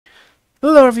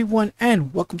Hello everyone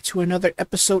and welcome to another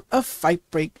episode of Fight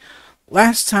Break.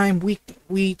 Last time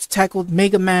we tackled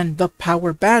Mega Man the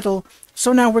Power Battle,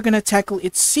 so now we're gonna tackle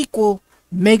its sequel,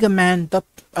 Mega Man 2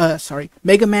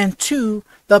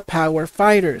 The Power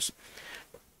Fighters.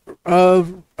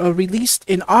 Released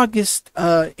in August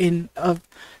in of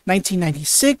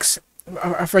 1996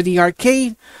 for the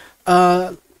arcade.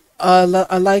 Like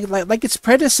its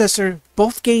predecessor,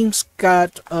 both games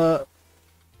got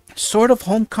sort of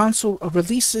home console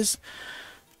releases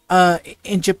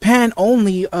in Japan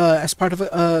only as part of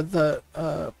the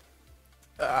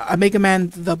Mega Man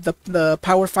the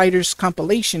Power Fighters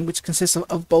compilation, which consists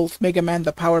of both Mega Man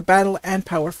the Power Battle and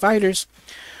Power Fighters.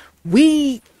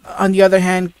 We, on the other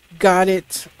hand, got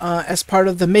it as part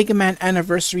of the Mega Man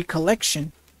Anniversary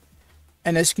Collection,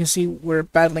 and as you can see, we're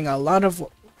battling a lot of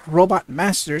robot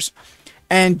masters.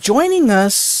 And joining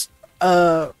us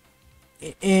for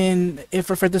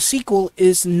the sequel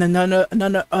is none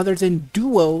other than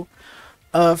Duo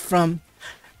from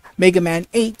Mega Man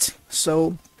 8.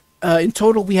 So in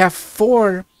total we have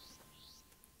four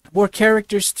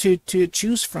characters to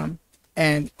choose from,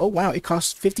 and oh wow, it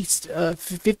costs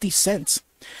 50 cents.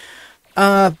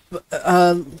 Like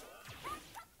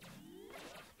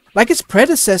its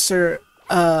predecessor,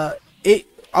 it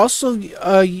also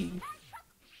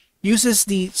uses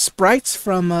the sprites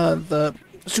from the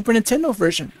Super Nintendo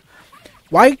version.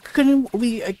 Why couldn't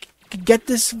we get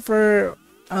this for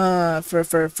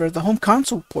the home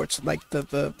console ports, like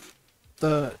the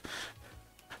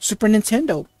Super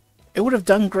Nintendo? It would have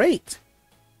done great.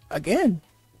 Again.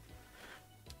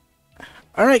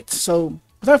 Alright, so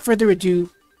without further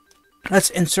ado, let's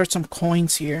insert some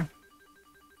coins here.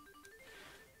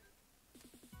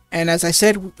 And as I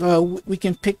said, we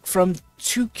can pick from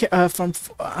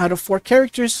out of four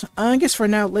characters. I guess for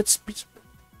now, let's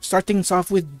start things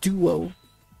off with Duo.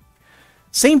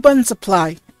 Same buttons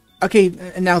apply. Okay,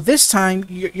 now this time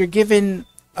you're given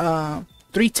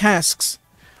 3 tasks.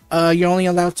 You're only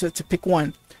allowed to pick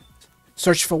one.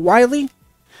 Search for Wily,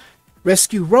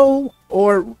 rescue Roll,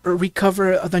 or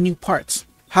recover the new parts.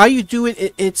 How you do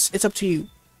it, it's up to you.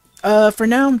 For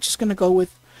now, I'm just gonna go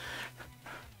with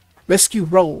rescue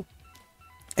Roll.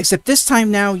 Except this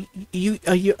time now, you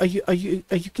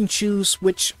can choose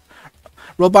which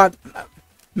robot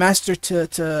master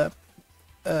to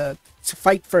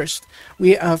fight first.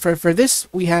 We for this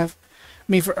we have,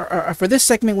 for this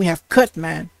segment we have Cut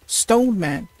Man, Stone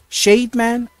Man, Shade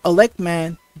Man, Elect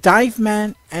Man, Dive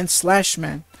Man, and Slash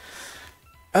Man.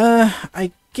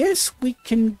 I guess we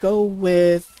can go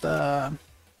with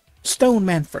Stone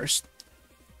Man first.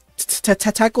 To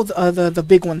tackle the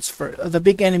big ones first, the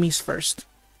big enemies first.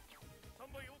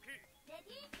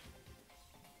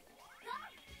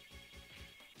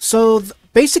 So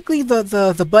basically,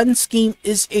 the button scheme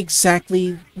is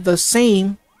exactly the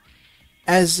same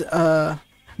as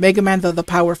Mega Man the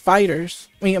Power Fighters.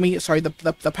 Sorry,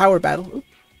 the Power Battle. Oop.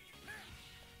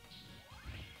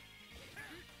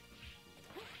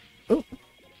 Oop.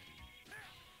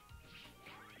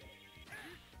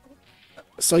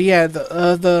 So yeah,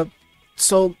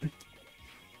 so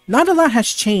not a lot has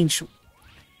changed,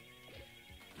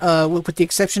 with the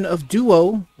exception of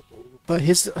Duo. But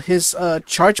his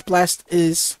charge blast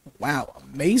is, wow,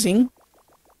 amazing.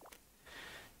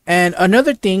 And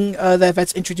another thing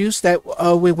that's introduced, that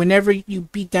whenever you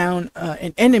beat down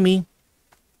an enemy,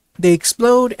 they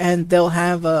explode and they'll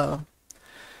have a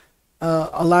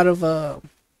lot of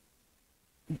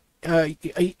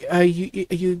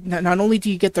you not only do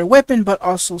you get their weapon, but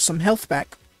also some health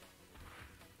back.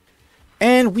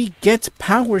 And we get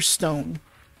Power Stone.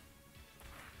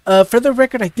 For the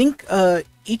record, I think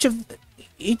each of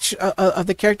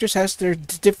the characters has their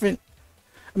different.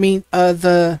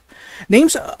 The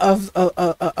names of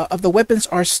the weapons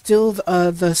are still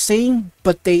the same,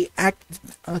 but they act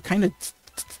kind of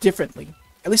differently.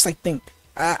 At least I think.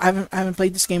 I haven't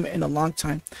played this game in a long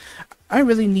time. I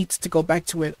really need to go back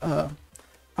to it on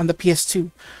the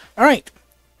PS2. All right.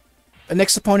 The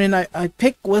next opponent I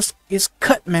picked is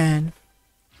Cut Man.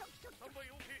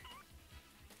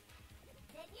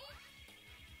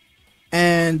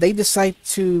 And they decide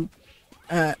to,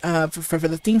 for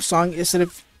the theme song, instead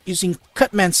of using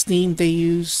Cutman's theme, they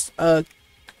use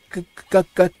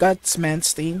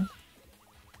Gutsman's theme.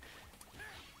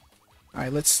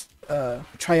 Alright, let's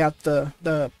try out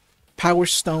the Power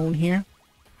Stone here.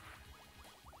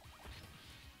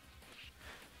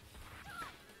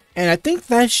 And I think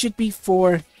that should be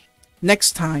for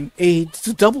next time, a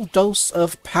double dose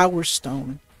of Power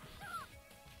Stone.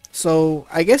 So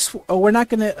I guess we're not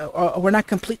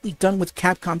completely done with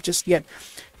Capcom just yet,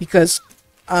 because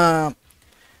Capcom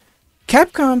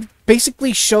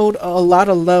basically showed a lot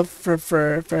of love for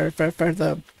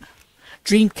the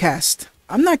Dreamcast.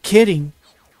 I'm not kidding.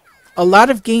 A lot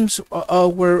of games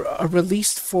were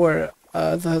released for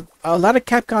the a lot of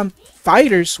Capcom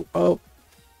fighters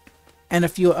and a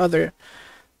few other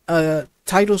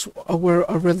titles were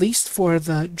released for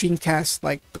the Dreamcast,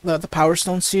 like the Power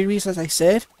Stone series, as I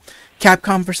said,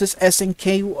 Capcom versus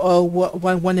SNK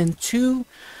 1 and 2.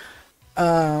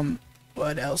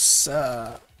 What else?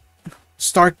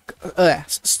 Star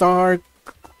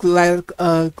Glad.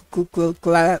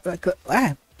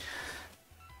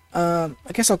 I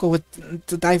guess I'll go with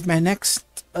the Dive Man next.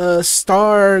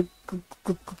 Star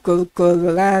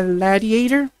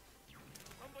Gladiator.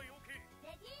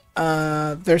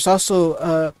 There's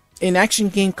also an action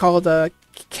game called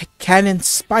Cannon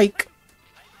Spike,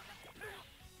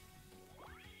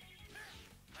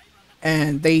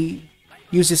 and they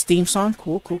use his theme song.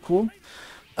 Cool.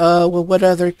 Well, what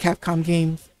other Capcom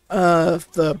game?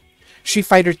 The Street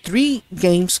Fighter 3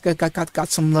 games got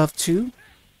some love too.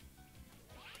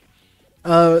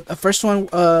 The first one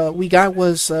we got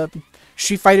was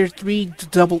Street Fighter 3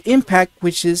 Double Impact,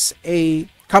 which is a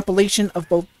compilation of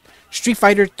both Street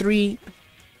Fighter 3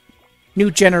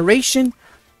 New Generation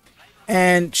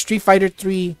and Street Fighter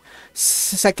 3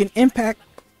 Second Impact.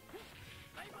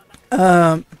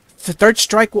 The Third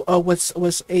Strike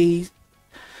was a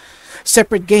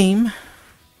separate game.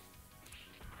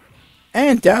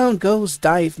 And down goes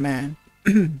Dive Man.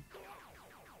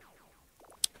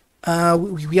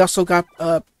 We also got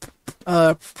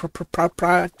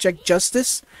Project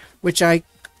Justice, which I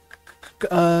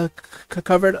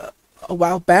covered a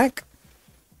while back.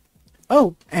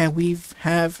 Oh, and we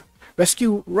have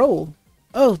Rescue Roll.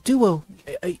 Oh, Duo,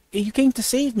 you came to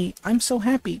save me. I'm so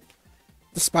happy.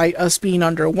 Despite us being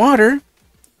underwater,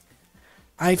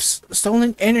 I've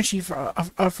stolen energy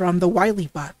from the Wily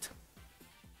bot.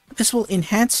 This will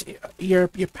enhance your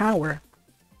power.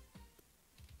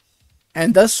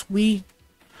 And thus we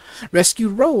rescue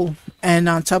Roll. And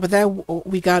on top of that,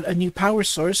 we got a new power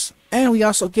source. And we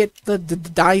also get the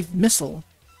dive missile.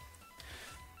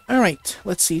 Alright,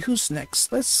 let's see who's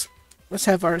next. Let's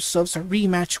have ourselves a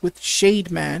rematch with Shade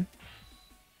Man.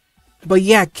 But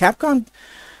yeah, Capcom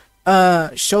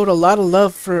showed a lot of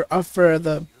love for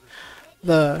the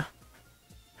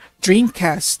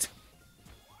Dreamcast.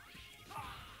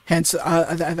 Hence,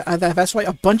 that's why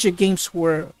a bunch of games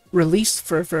were released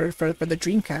for the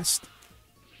Dreamcast.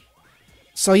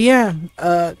 So yeah,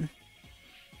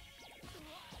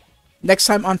 next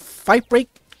time on Fight Break,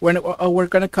 we're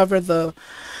gonna cover the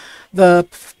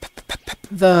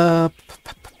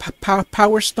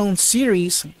Power Stone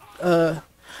series,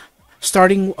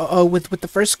 starting with the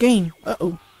first game.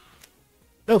 Oh,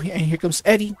 and here comes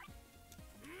Eddie.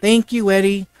 Thank you,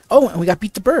 Eddie. Oh, and we got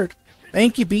Beat the Bird.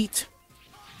 Thank you, Beat.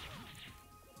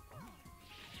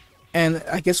 And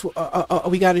I guess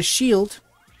we got his shield.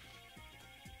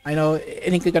 I know it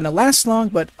ain't gonna last long,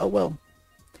 but oh well.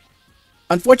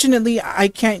 Unfortunately, I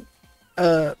can't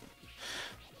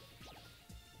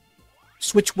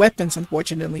switch weapons,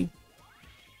 unfortunately.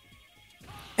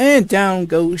 And down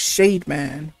goes Shade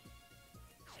Man.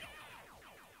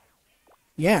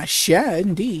 Yeah,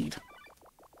 indeed.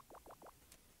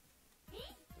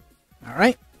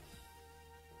 Alright.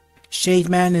 Shade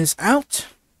Man is out.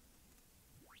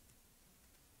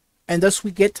 And thus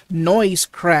we get Noise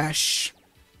Crash.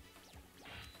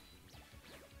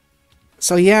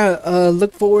 So yeah,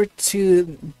 look forward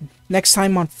to next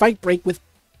time on Fight Break with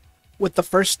the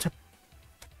first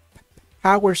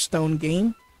Power Stone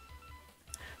game.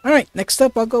 Alright, next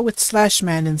up I'll go with Slash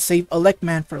Man and save Elect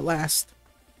Man for last.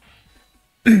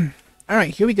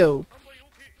 Alright, here we go.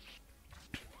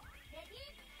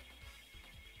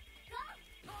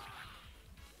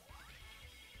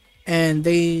 And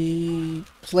they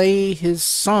play his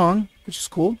song, which is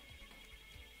cool.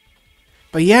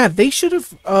 But yeah, they should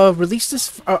have released this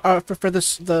for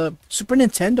the Super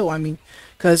Nintendo. I mean,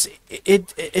 because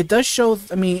it does show.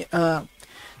 I mean,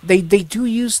 they do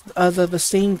use the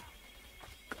same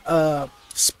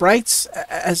sprites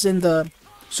as in the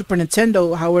Super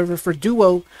Nintendo. However, for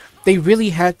Duo, they really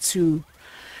had to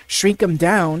shrink them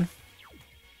down.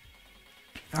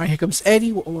 All right, here comes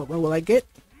Eddie. What will I get?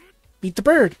 Beat the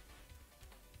Bird.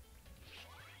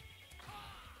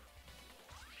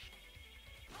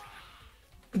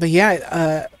 But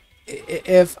yeah,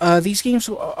 if these games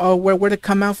were to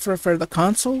come out for the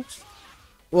consoles,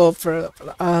 well, for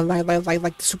like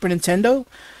the Super Nintendo,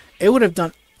 it would have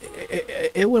done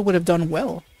it would have done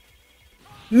well.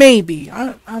 Maybe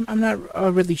I'm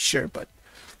not really sure, but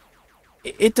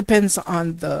it depends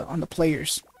on the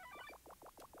players.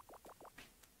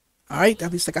 All right,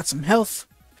 at least I got some health.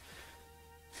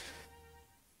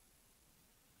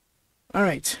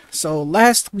 Alright, so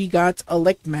last we got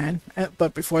Elect Man,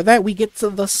 but before that we get to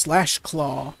the Slash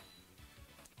Claw.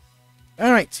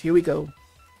 Alright, here we go.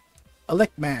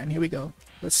 Elect Man, here we go.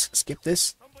 Let's skip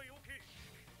this.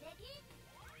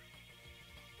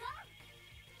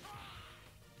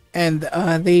 And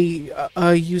they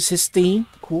use his theme.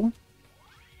 Cool.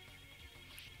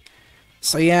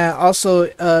 So yeah, also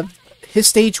his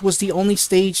stage was the only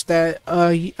stage that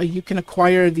you can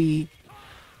acquire the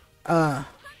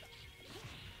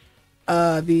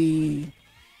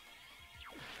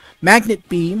magnet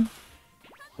beam,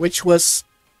 which was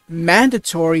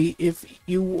mandatory if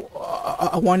you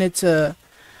wanted to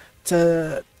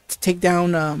take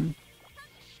down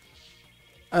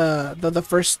the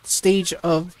first stage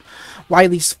of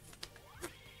Wily's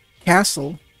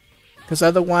castle, because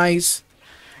otherwise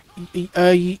you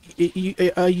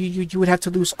would have to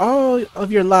lose all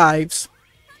of your lives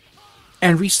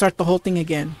and restart the whole thing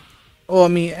again. Oh, I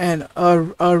mean, and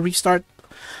restart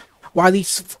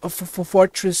Wily's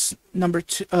fortress number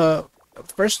 2,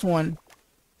 first one,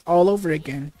 all over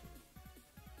again.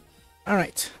 All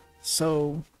right,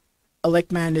 so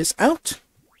Elect Man is out.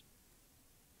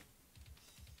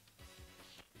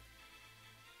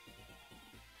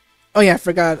 Oh yeah, I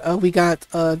forgot. We got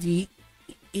the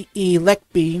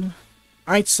Elect Beam.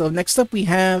 Alright, so next up we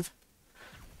have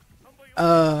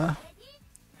the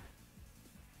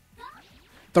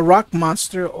Rock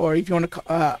Monster, or if you want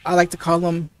to, I like to call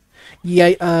him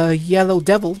Yellow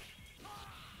Devil.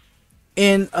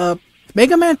 In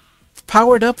Mega Man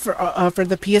powered up for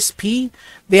the PSP,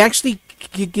 they actually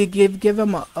give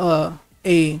him a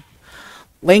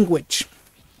language.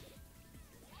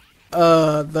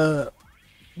 The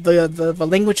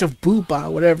language of Booba,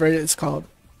 whatever it is called.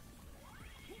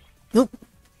 Nope.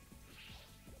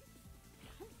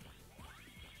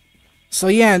 So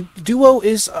yeah, Duo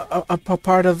is a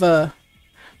part of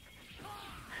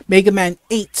Mega Man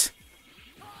 8.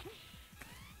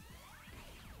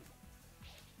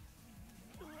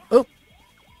 Oh.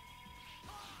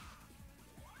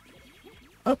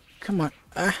 Oh, come on.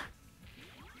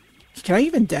 Can I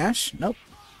even dash? Nope.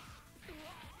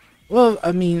 Well,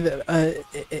 I mean,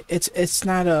 it's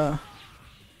not a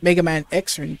Mega Man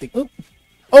X or anything. Oop.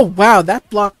 Oh wow, that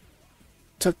block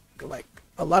took like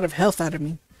a lot of health out of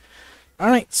me. All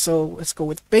right, so let's go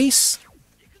with base.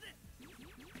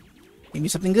 Give me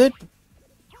something good.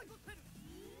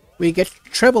 We get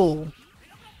treble.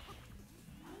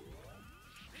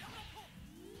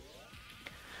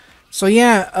 So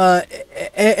yeah,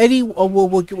 Eddie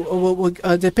will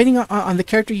depending on the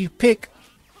character you pick.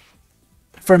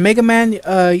 For Mega Man,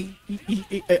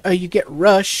 you get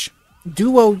Rush.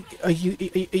 Duo, you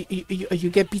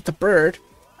get Beat the Bird.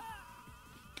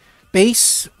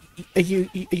 Bass, you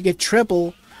get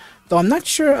Treble. Though I'm not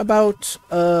sure about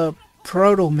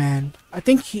Proto Man. I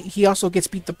think he also gets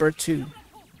Beat the Bird too.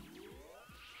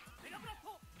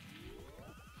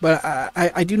 But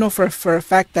I do know for a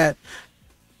fact that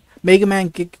Mega Man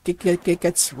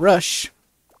gets Rush.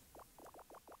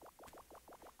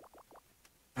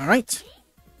 All right.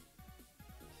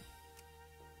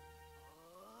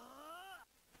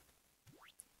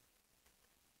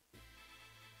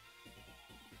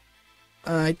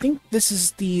 I think this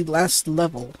is the last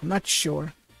level. I'm not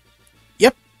sure.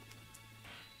 Yep.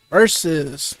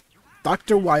 Versus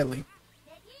Dr. Wily.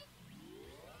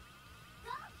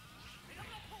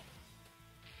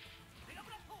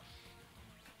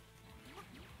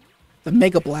 The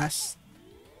Mega Blast.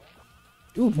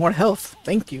 Ooh, more health.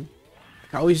 Thank you.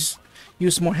 I always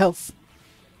use more health.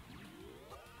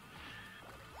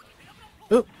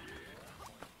 Ooh.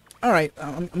 Alright,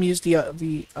 I'm gonna use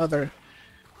the other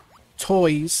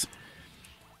toys.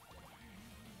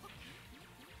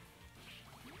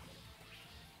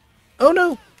 Oh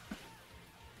no!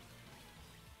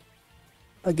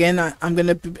 Again, I'm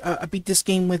gonna beat this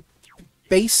game with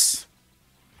bass.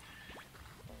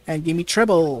 And give me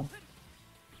treble.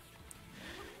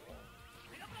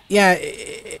 Yeah,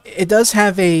 it does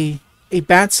have a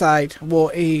bad side.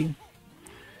 Well, it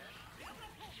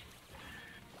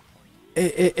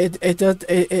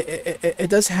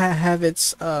does have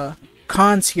its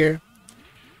cons here.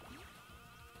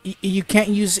 You can't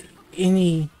use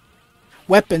any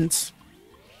weapons.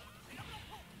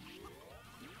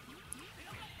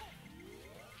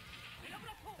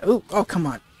 Oh, come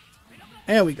on.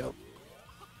 There we go.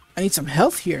 I need some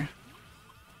health here.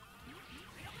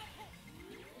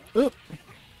 Oop.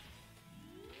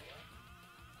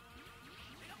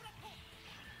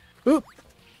 Oop.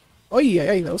 Oh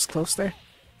yeah, that was close there.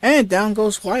 And down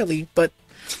goes Wily, but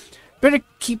better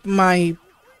keep my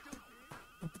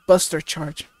Buster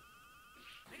charge.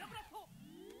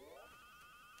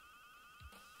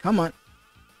 Come on.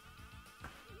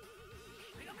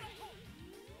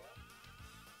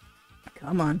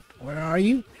 Come on. Where are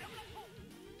you?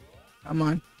 Come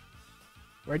on.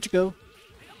 Where'd you go?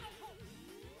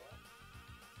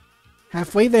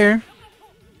 Halfway there.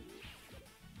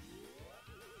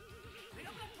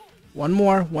 One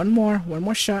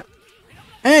more shot.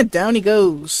 And down he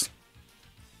goes.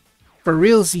 For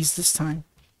realsies this time.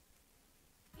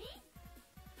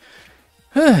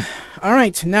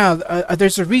 Alright, now,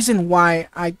 there's a reason why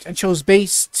I chose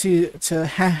base to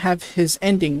have his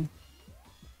ending.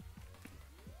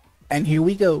 And here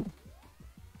we go.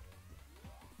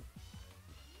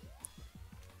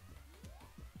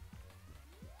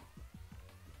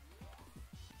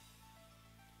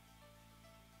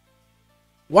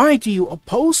 Why do you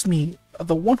oppose me,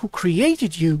 the one who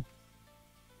created you?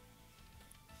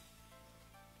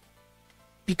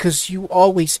 Because you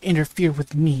always interfere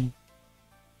with me.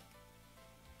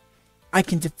 I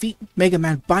can defeat Mega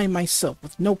Man by myself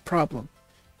with no problem.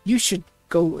 You should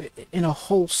go in a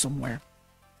hole somewhere.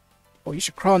 Or you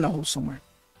should crawl in a hole somewhere.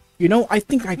 You know, I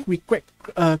think I regret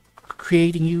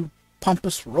creating you,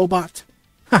 pompous robot.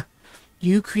 Ha!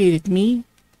 You created me?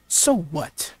 So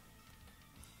what?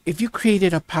 If you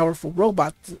created a powerful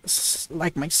robot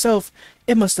like myself,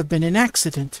 it must have been an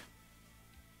accident.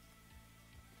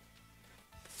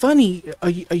 Funny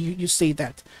you say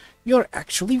that. You're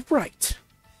actually right.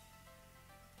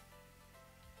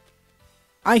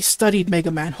 I studied Mega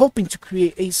Man hoping to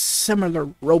create a similar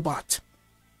robot.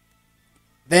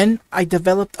 Then I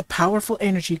developed a powerful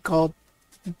energy called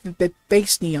the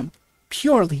Basenium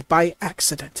purely by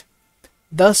accident.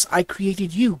 Thus I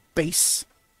created you, Base.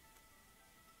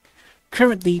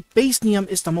 Currently, Basenium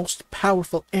is the most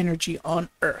powerful energy on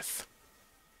Earth.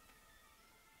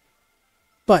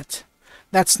 But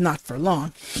that's not for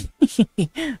long.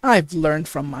 I've learned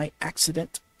from my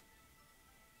accident.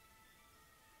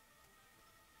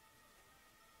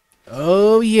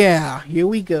 Oh yeah, here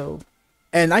we go.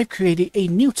 And I've created a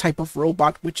new type of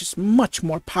robot which is much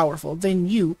more powerful than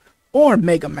you or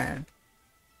Mega Man.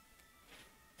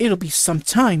 It'll be some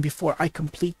time before I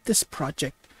complete this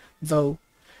project, though.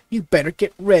 You better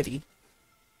get ready.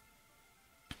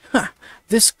 Ha!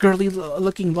 This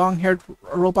girly-looking long-haired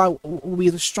robot will be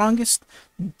the strongest?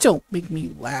 Don't make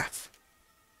me laugh.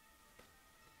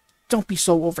 Don't be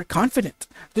so overconfident.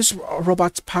 This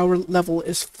robot's power level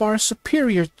is far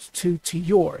superior to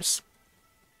yours.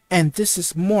 And this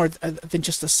is more than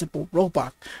just a simple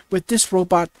robot. With this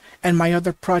robot and my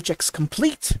other projects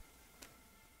complete,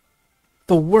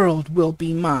 the world will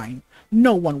be mine.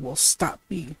 No one will stop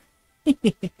me.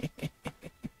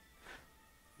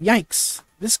 Yikes,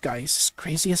 this guy is as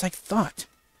crazy as I thought.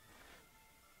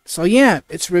 So yeah,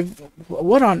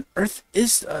 what on earth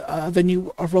is the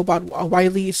new robot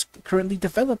Wily is currently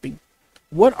developing?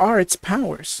 What are its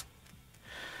powers?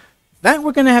 That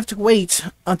we're gonna have to wait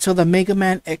until the Mega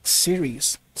Man X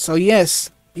series. So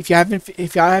yes, if you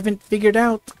haven't figured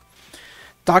out,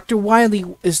 Dr. Wily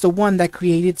is the one that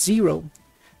created Zero.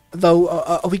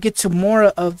 Though we get to more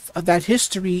of that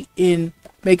history in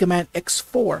Mega Man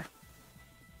X4.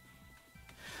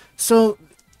 So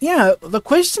yeah, the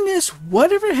question is,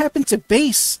 whatever happened to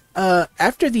Base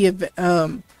after the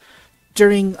event,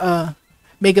 during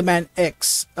Mega Man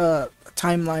X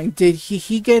timeline? Did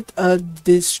he get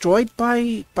destroyed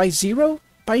by Zero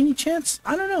by any chance?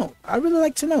 I don't know. I really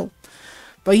like to know.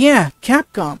 But yeah,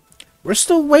 Capcom, we're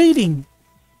still waiting.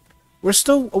 We're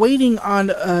still waiting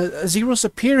on Zero's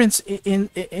appearance in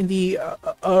the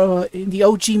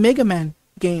OG Mega Man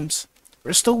games.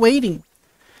 We're still waiting.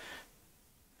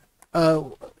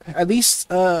 At least,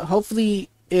 hopefully,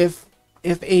 if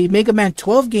a Mega Man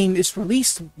 12 game is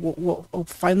released, we'll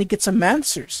finally get some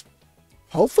answers.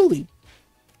 Hopefully.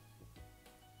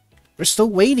 We're still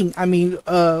waiting. I mean,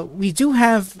 we do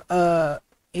have a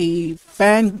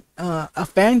fan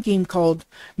game called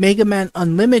Mega Man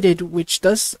Unlimited, which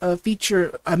does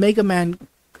feature a Mega Man,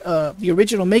 the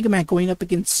original Mega Man going up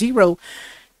against Zero,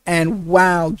 and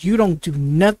wow, you don't do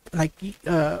nothing. Like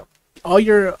all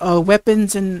your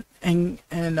weapons and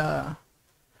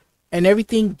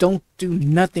everything don't do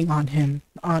nothing on him,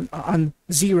 on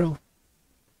Zero.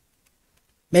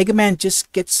 Mega Man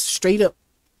just gets straight up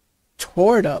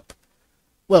torn up,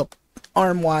 well,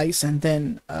 arm wise, and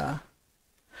then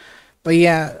but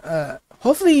yeah,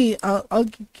 hopefully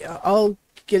I'll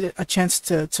get a chance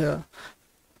to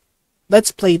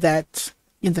let's play that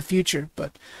in the future.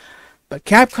 But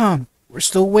Capcom, we're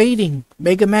still waiting.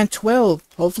 Mega Man 12.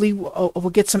 Hopefully we'll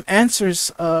get some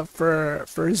answers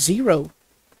for Zero.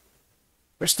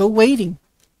 We're still waiting.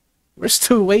 We're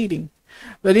still waiting.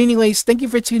 But anyways, thank you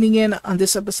for tuning in on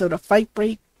this episode of Fight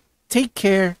Break. Take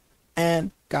care,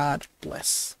 and God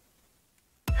bless.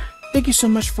 Thank you so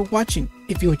much for watching.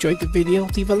 If you enjoyed the video,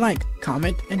 leave a like,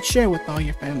 comment, and share with all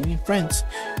your family and friends.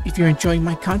 If you're enjoying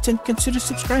my content, consider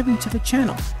subscribing to the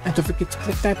channel. And don't forget to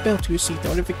click that bell to receive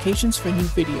notifications for new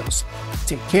videos.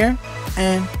 Take care,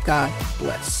 and God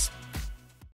bless.